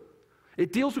all,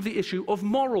 it deals with the issue of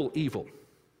moral evil.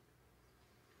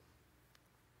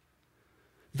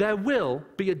 There will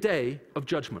be a day of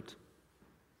judgment.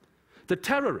 The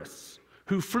terrorists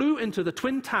who flew into the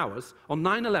Twin Towers on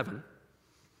 9/11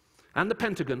 and the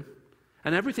Pentagon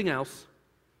and everything else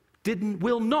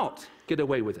will not get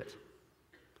away with it.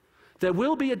 There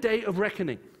will be a day of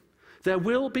reckoning. There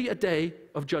will be a day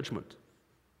of judgment.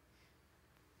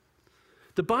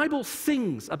 The Bible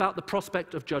sings about the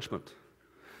prospect of judgment.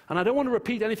 And I don't want to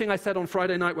repeat anything I said on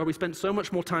Friday night where we spent so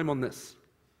much more time on this.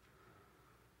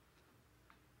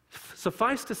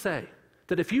 Suffice to say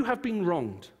that if you have been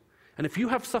wronged and if you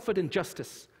have suffered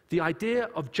injustice, the idea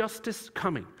of justice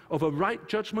coming, of a right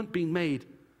judgment being made,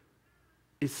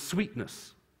 is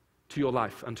sweetness to your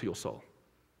life and to your soul.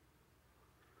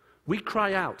 We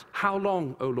cry out, "How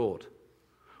long, O Lord?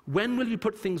 When will you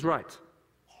put things right?"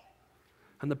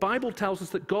 And the Bible tells us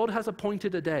that God has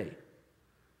appointed a day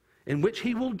in which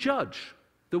he will judge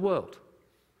the world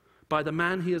by the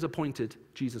man he has appointed,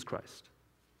 Jesus Christ.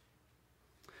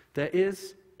 There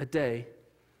is a day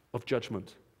of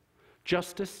judgment.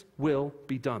 Justice will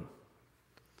be done.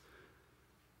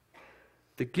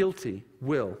 The guilty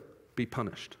will be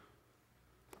punished.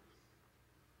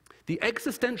 The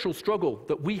existential struggle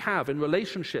that we have in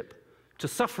relationship to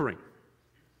suffering,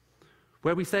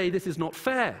 where we say this is not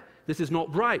fair, this is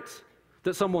not right,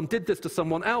 that someone did this to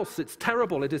someone else, it's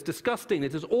terrible, it is disgusting,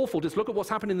 it is awful. Just look at what's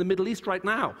happening in the Middle East right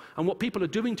now and what people are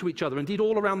doing to each other, indeed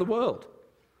all around the world.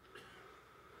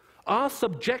 Our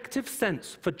subjective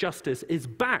sense for justice is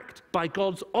backed by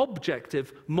God's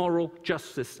objective moral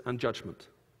justice and judgment.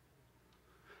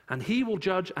 And he will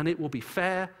judge, and it will be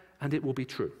fair, and it will be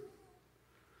true.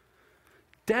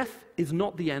 Death is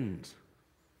not the end.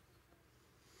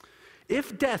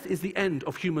 If death is the end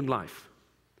of human life,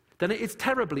 then it is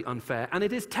terribly unfair, and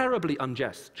it is terribly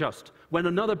unjust when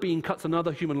another being cuts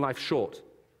another human life short,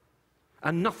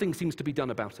 and nothing seems to be done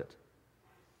about it.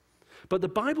 But the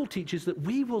Bible teaches that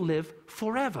we will live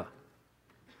forever.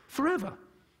 Forever.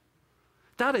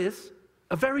 That is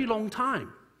a very long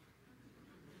time.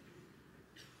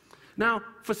 Now,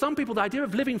 for some people, the idea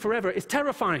of living forever is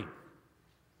terrifying.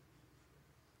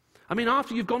 I mean,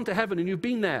 after you've gone to heaven and you've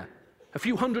been there a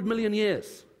few 100 million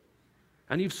years,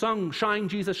 and you've sung Shine,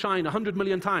 Jesus, Shine 100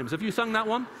 million times. Have you sung that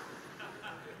one?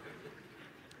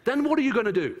 Then what are you going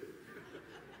to do?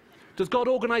 Does God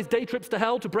organize day trips to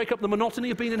hell to break up the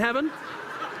monotony of being in heaven?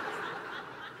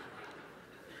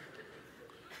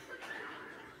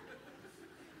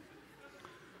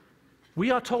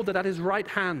 We are told that at his right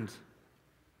hand,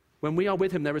 when we are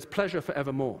with him, there is pleasure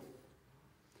forevermore.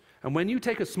 And when you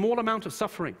take a small amount of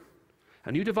suffering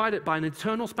and you divide it by an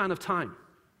eternal span of time,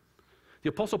 the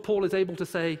Apostle Paul is able to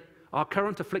say, our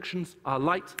current afflictions are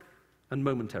light and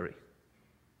momentary,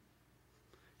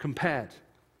 compared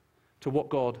to what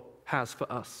God has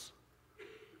for us.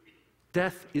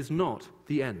 Death is not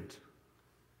the end.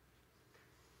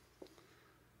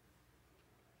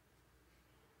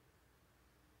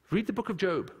 Read the book of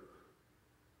Job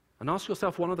and ask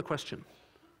yourself one other question.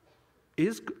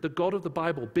 Is the God of the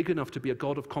Bible big enough to be a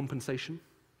God of compensation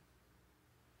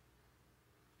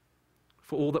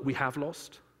for all that we have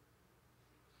lost?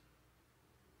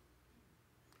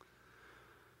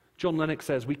 John Lennox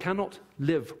says, we cannot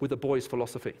live with a boy's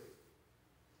philosophy.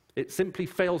 It simply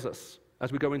fails us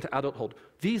as we go into adulthood.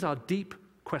 These are deep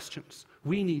questions.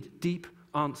 We need deep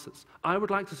answers. I would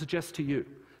like to suggest to you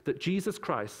that Jesus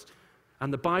Christ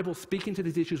and the Bible speaking to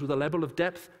these issues with a level of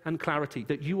depth and clarity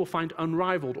that you will find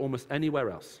unrivaled almost anywhere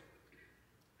else.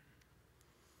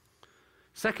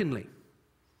 Secondly,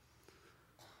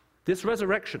 this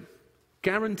resurrection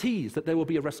guarantees that there will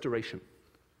be a restoration.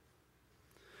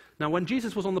 Now, when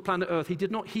Jesus was on the planet Earth, he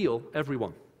did not heal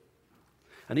everyone.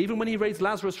 And even when he raised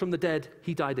Lazarus from the dead,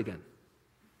 he died again.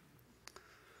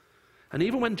 And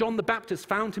even when John the Baptist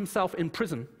found himself in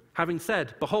prison, having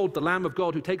said, behold, the Lamb of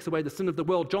God who takes away the sin of the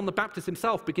world, John the Baptist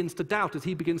himself begins to doubt as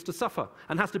he begins to suffer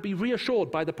and has to be reassured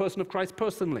by the person of Christ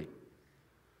personally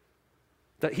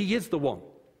that he is the one,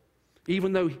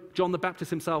 even though John the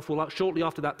Baptist himself will shortly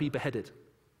after that be beheaded.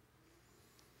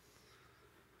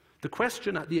 The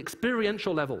question at the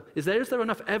experiential level is there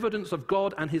enough evidence of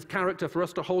God and his character for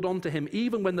us to hold on to him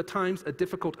even when the times are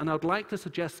difficult? And I'd like to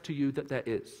suggest to you that there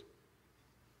is.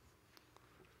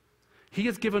 He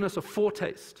has given us a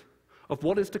foretaste of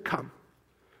what is to come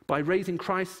by raising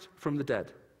Christ from the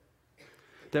dead.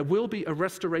 There will be a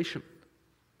restoration.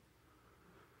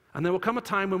 And there will come a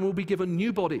time when we'll be given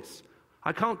new bodies.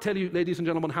 I can't tell you, ladies and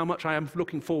gentlemen, how much I am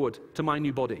looking forward to my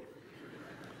new body.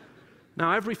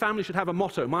 Now, every family should have a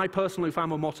motto. My personal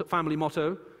family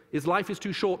motto is, life is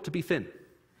too short to be thin.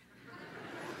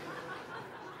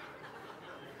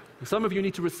 Some of you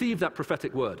need to receive that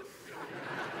prophetic word.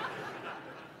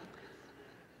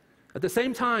 At the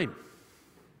same time,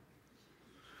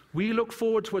 we look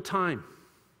forward to a time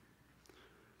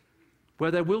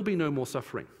where there will be no more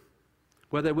suffering,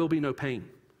 where there will be no pain,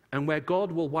 and where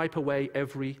God will wipe away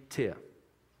every tear.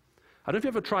 I don't know if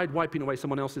you've ever tried wiping away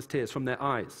someone else's tears from their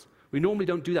eyes. We normally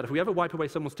don't do that. If we ever wipe away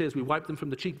someone's tears, we wipe them from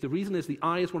the cheek. The reason is the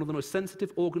eye is one of the most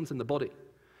sensitive organs in the body.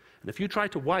 And if you try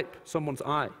to wipe someone's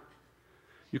eye,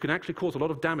 you can actually cause a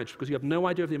lot of damage because you have no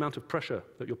idea of the amount of pressure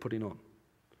that you're putting on.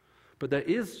 But there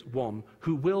is one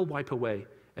who will wipe away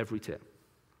every tear.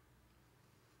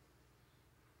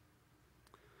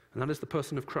 And that is the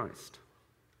person of Christ.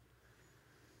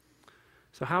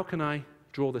 So how can I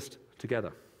draw this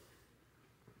together?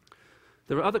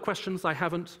 There are other questions I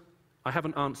haven't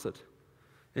answered.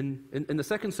 In the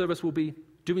second service, we'll be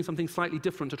doing something slightly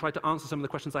different to try to answer some of the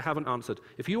questions I haven't answered.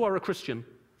 If you are a Christian,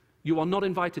 you are not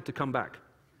invited to come back.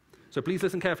 So please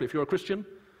listen carefully. If you're a Christian,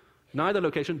 in either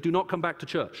location, do not come back to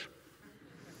church.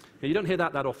 Now, you don't hear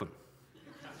that often.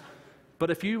 But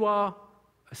if you are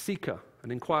a seeker,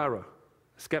 an inquirer,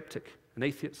 a skeptic, an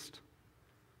atheist,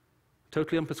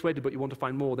 totally unpersuaded but you want to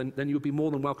find more, then you'll be more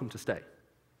than welcome to stay.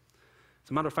 As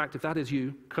a matter of fact, if that is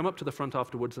you, come up to the front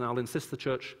afterwards and I'll insist the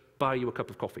church buy you a cup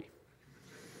of coffee.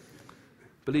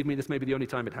 Believe me, this may be the only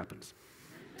time it happens.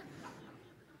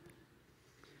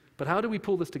 But how do we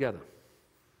pull this together?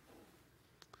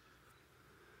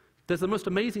 There's the most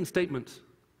amazing statement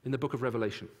in the book of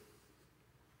Revelation,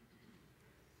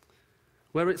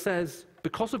 where it says,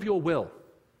 because of your will,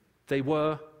 they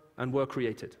were and were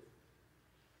created.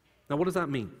 Now, what does that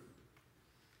mean?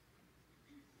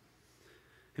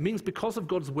 It means because of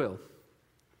God's will,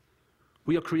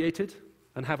 we are created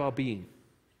and have our being.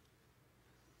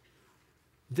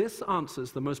 This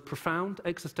answers the most profound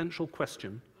existential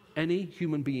question any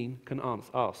human being can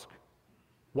ask.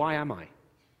 Why am I?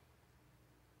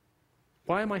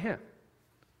 Why am I here?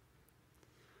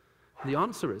 And the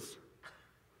answer is,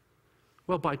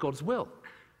 well, by God's will.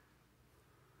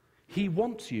 He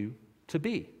wants you to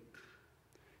be.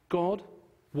 God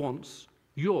wants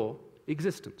your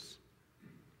existence.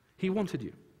 He wanted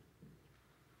you.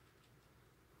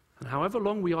 And however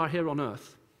long we are here on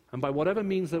earth, and by whatever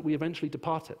means that we eventually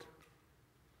depart it,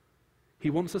 He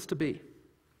wants us to be.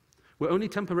 We're only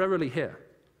temporarily here.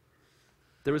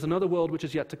 There is another world which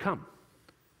is yet to come.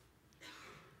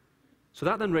 So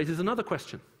that then raises another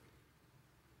question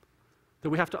that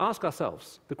we have to ask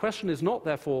ourselves. The question is not,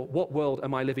 therefore, what world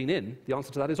am I living in? The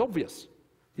answer to that is obvious.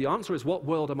 The answer is, what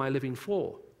world am I living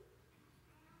for?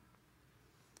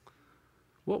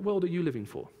 What world are you living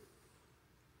for?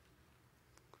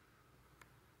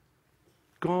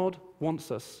 God wants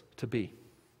us to be.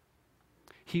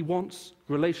 He wants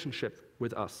relationship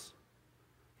with us.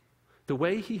 The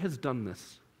way He has done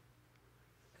this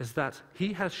is that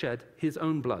He has shed His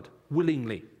own blood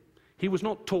willingly. He was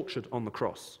not tortured on the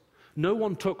cross. No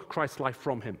one took Christ's life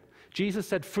from Him. Jesus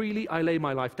said, freely I lay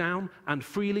my life down, and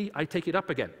freely I take it up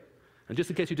again. And just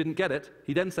in case you didn't get it,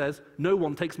 He then says, no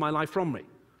one takes my life from me.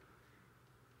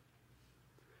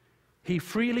 He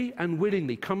freely and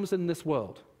willingly comes in this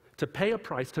world to pay a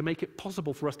price to make it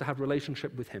possible for us to have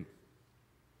relationship with Him.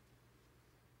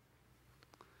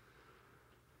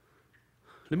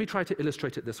 Let me try to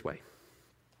illustrate it this way.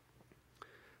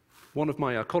 One of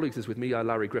my colleagues is with me,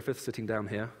 Larry Griffith, sitting down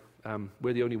here.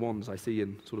 We're the only ones I see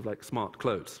in sort of like smart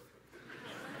clothes.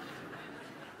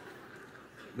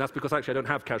 That's because actually I don't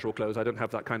have casual clothes, I don't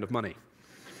have that kind of money.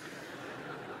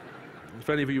 If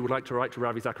any of you would like to write to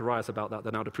Ravi Zacharias about that,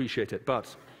 then I would appreciate it.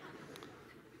 But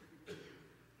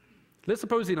let's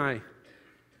suppose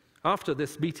after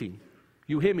this meeting,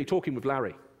 you hear me talking with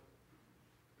Larry.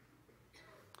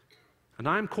 And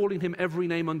I'm calling him every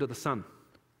name under the sun.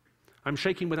 I'm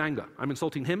shaking with anger. I'm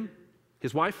insulting him,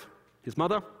 his wife, his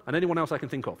mother, and anyone else I can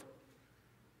think of.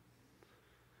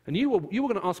 And you were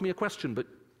going to ask me a question, but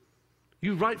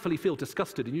you rightfully feel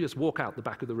disgusted and you just walk out the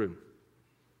back of the room.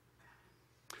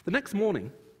 The next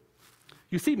morning,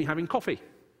 you see me having coffee.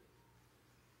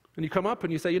 And you come up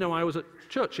and you say, I was at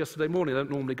church yesterday morning. I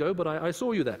don't normally go, but I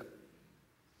saw you there.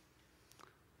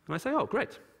 And I say, oh,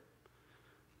 great.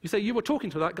 You say, you were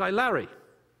talking to that guy Larry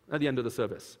at the end of the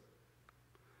service.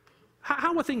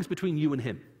 How are things between you and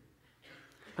him?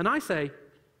 And I say,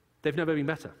 they've never been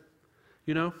better.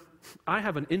 I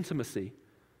have an intimacy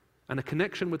and a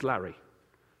connection with Larry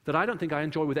that I don't think I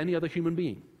enjoy with any other human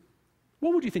being.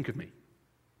 What would you think of me?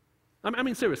 I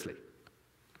mean, seriously.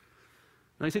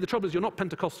 Now, you see, the trouble is you're not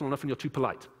Pentecostal enough and you're too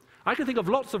polite. I can think of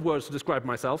lots of words to describe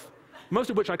myself, most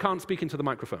of which I can't speak into the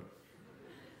microphone.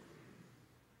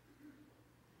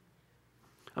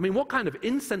 I mean, what kind of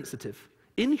insensitive,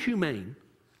 inhumane,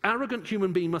 arrogant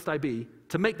human being must I be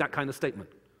to make that kind of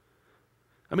statement?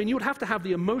 I mean, you would have to have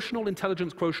the emotional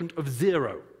intelligence quotient of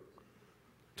 0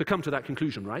 to come to that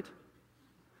conclusion, right?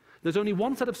 There's only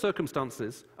one set of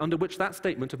circumstances under which that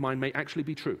statement of mine may actually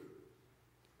be true.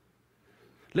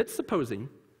 Let's supposing,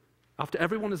 after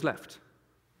everyone has left,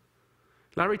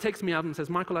 Larry takes me out and says,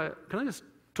 Michael, can I just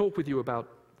talk with you about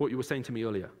what you were saying to me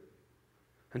earlier?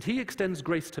 And he extends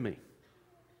grace to me.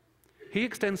 He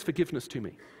extends forgiveness to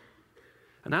me.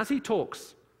 And as he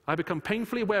talks, I become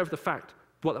painfully aware of the fact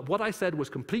that what I said was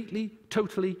completely,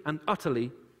 totally, and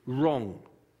utterly wrong.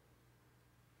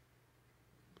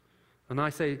 And I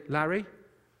say, Larry,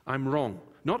 I'm wrong.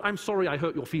 Not I'm sorry I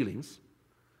hurt your feelings,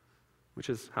 which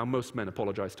is how most men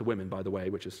apologize to women, by the way,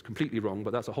 which is completely wrong,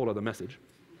 but that's a whole other message.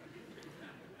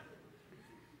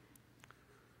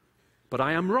 But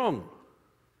I am wrong.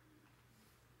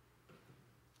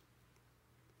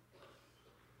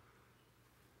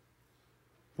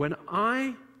 When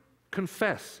I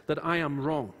confess that I am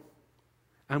wrong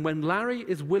And when Larry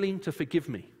is willing to forgive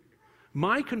me,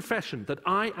 my confession that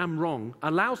I am wrong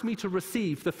allows me to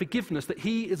receive the forgiveness that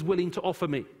he is willing to offer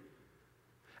me.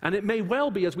 And it may well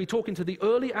be, as we talk into the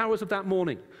early hours of that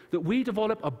morning, that we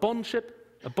develop a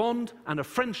bond and a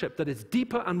friendship that is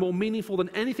deeper and more meaningful than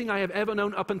anything I have ever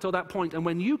known up until that point. And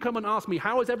when you come and ask me,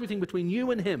 how is everything between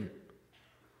you and him?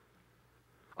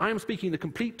 I am speaking the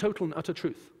complete, total, and utter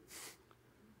truth.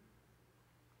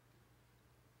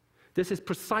 This is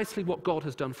precisely what God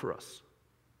has done for us.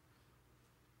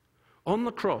 On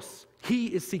the cross, he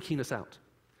is seeking us out.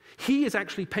 He is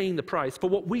actually paying the price for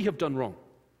what we have done wrong.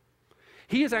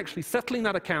 He is actually settling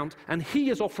that account, and he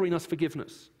is offering us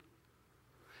forgiveness.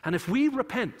 And if we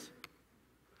repent,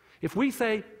 if we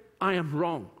say, I am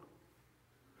wrong,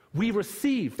 we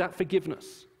receive that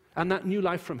forgiveness and that new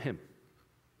life from him.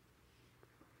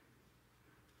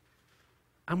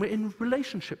 And we're in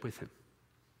relationship with him.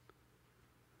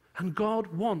 And God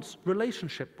wants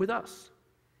relationship with us.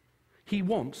 He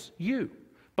wants you.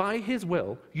 By his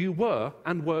will, you were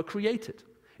and were created.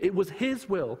 It was his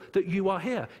will that you are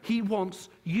here. He wants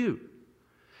you.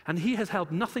 And he has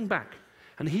held nothing back.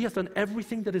 And he has done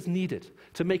everything that is needed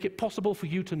to make it possible for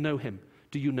you to know him.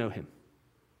 Do you know him?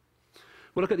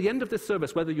 Well, look, at the end of this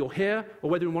service, whether you're here or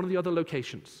whether in one of the other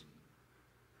locations,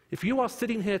 if you are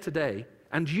sitting here today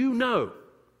and you know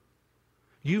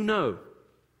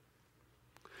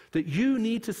that you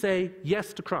need to say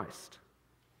yes to Christ,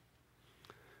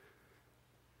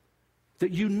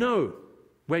 that you know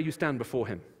where you stand before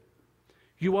him,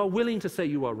 you are willing to say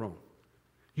you are wrong,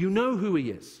 you know who he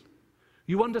is,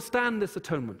 you understand this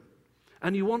atonement,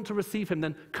 and you want to receive him,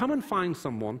 then come and find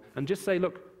someone and just say,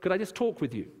 look, could I just talk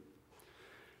with you?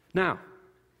 Now,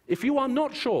 if you are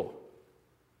not sure,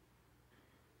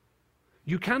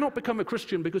 you cannot become a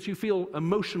Christian because you feel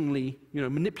emotionally,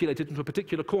 manipulated into a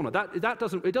particular corner. It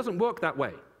doesn't work that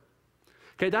way.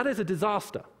 Okay, that is a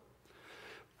disaster.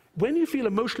 When you feel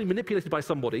emotionally manipulated by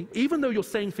somebody, even though you're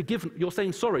saying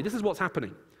sorry, this is what's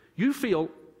happening. You feel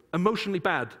emotionally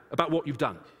bad about what you've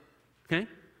done. Okay?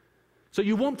 So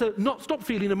you want to not stop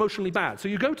feeling emotionally bad. So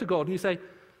you go to God and you say,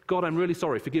 God, I'm really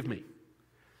sorry, forgive me.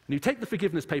 And you take the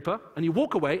forgiveness paper and you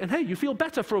walk away and hey, you feel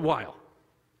better for a while.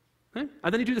 Okay?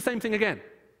 And then you do the same thing again.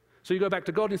 So you go back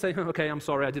to God and you say, okay, I'm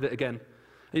sorry, I did it again.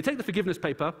 And you take the forgiveness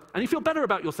paper and you feel better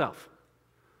about yourself.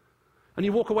 And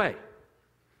you walk away.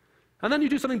 And then you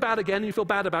do something bad again and you feel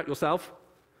bad about yourself.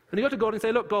 And you go to God and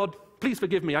say, look, God, please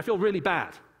forgive me, I feel really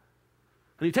bad.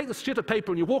 And you take the sheet of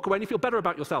paper and you walk away and you feel better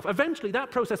about yourself. Eventually that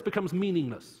process becomes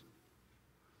meaningless.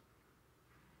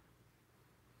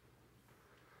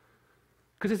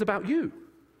 Because it's about you.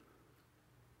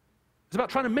 It's about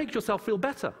trying to make yourself feel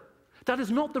better. That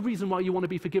is not the reason why you want to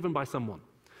be forgiven by someone.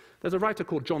 There's a writer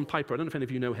called John Piper. I don't know if any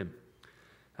of you know him.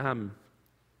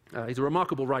 He's a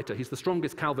remarkable writer. He's the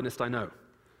strongest Calvinist I know.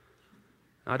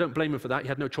 I don't blame him for that. He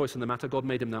had no choice in the matter. God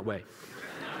made him that way.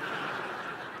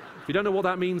 If you don't know what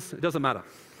that means, it doesn't matter.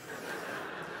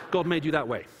 God made you that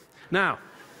way. Now,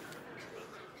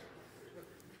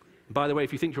 by the way,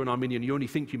 if you think you're an Arminian, you only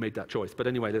think you made that choice. But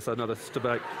anyway, there's another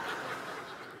debate.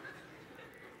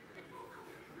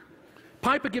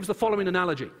 Piper gives the following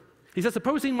analogy. He says,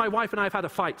 supposing my wife and I have had a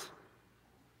fight.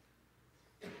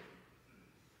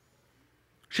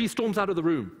 She storms out of the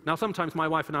room. Now, sometimes my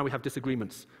wife and I, we have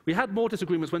disagreements. We had more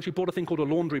disagreements when she bought a thing called a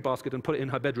laundry basket and put it in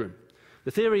her bedroom.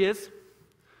 The theory is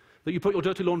that you put your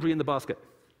dirty laundry in the basket.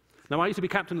 Now, I used to be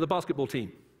captain of the basketball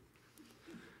team.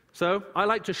 So I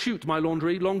like to shoot my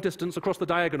laundry long distance across the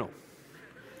diagonal.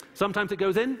 Sometimes it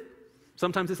goes in,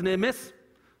 sometimes it's a near miss,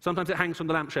 sometimes it hangs from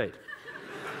the lampshade.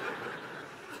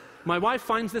 My wife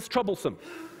finds this troublesome.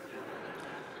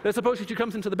 Let's suppose she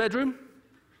comes into the bedroom,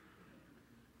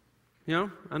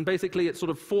 and basically it's sort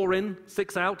of 4 in,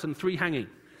 6 out, and 3 hanging.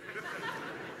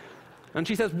 And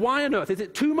she says, why on earth is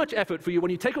it too much effort for you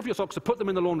when you take off your socks to put them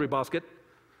in the laundry basket?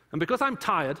 And because I'm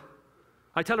tired,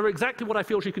 I tell her exactly what I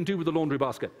feel she can do with the laundry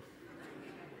basket.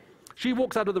 She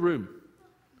walks out of the room.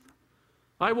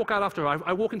 I walk out after her.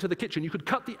 I walk into the kitchen. You could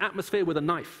cut the atmosphere with a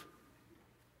knife.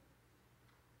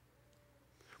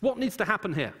 What needs to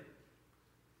happen here?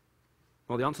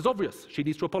 Well, the answer's obvious. She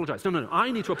needs to apologize. No,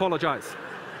 I need to apologize.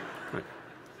 Right.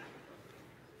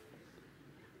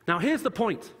 Now, here's the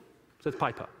point, says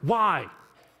Piper. Why?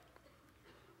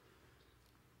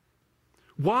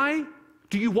 Why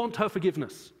do you want her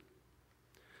forgiveness?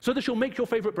 So that she'll make your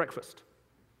favorite breakfast.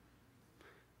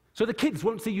 So the kids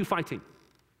won't see you fighting.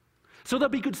 So there'll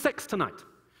be good sex tonight.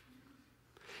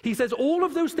 He says all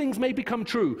of those things may become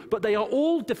true, but they are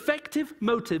all defective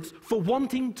motives for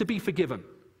wanting to be forgiven.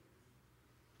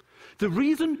 The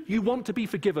reason you want to be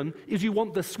forgiven is you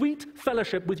want the sweet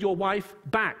fellowship with your wife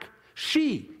back.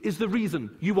 She is the reason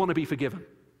you want to be forgiven.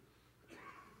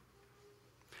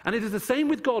 And it is the same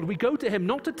with God. We go to him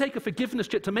not to take a forgiveness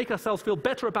chit to make ourselves feel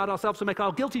better about ourselves, to make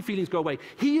our guilty feelings go away.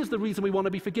 He is the reason we want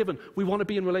to be forgiven. We want to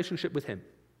be in relationship with him.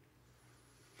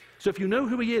 So if you know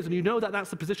who he is and you know that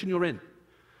that's the position you're in,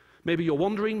 maybe you're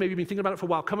wondering, maybe you've been thinking about it for a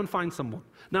while, come and find someone.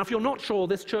 Now, if you're not sure,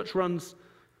 this church runs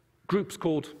groups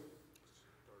called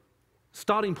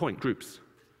starting point groups.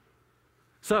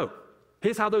 So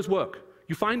here's how those work.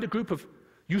 You find a group of,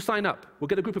 you sign up. We'll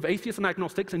get a group of atheists and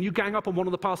agnostics, and you gang up on one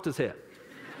of the pastors here.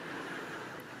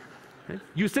 Okay?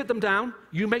 You sit them down,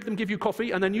 you make them give you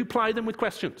coffee, and then you ply them with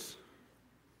questions.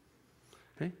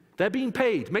 Okay? They're being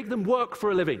paid. Make them work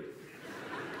for a living.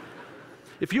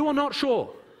 If you are not sure,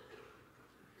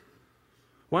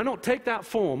 why not take that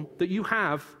form that you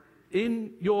have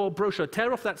in your brochure,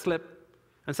 tear off that slip,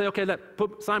 and say, okay,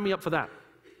 sign me up for that.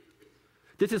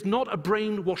 This is not a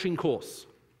brainwashing course.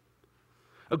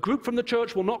 A group from the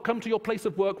church will not come to your place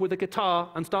of work with a guitar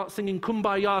and start singing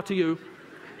Kumbaya to you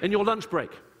in your lunch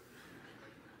break.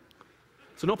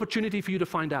 It's an opportunity for you to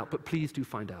find out, but please do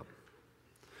find out.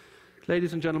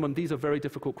 Ladies and gentlemen, these are very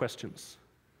difficult questions.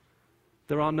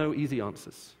 There are no easy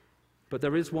answers, but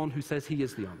there is one who says he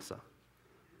is the answer.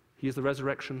 He is the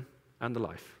resurrection and the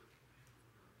life.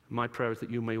 My prayer is that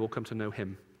you may all come to know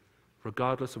him,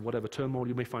 regardless of whatever turmoil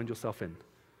you may find yourself in,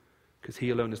 because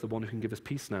he alone is the one who can give us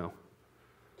peace now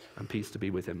and peace to be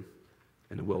with him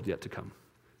in a world yet to come.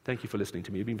 Thank you for listening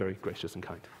to me. You've been very gracious and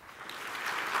kind.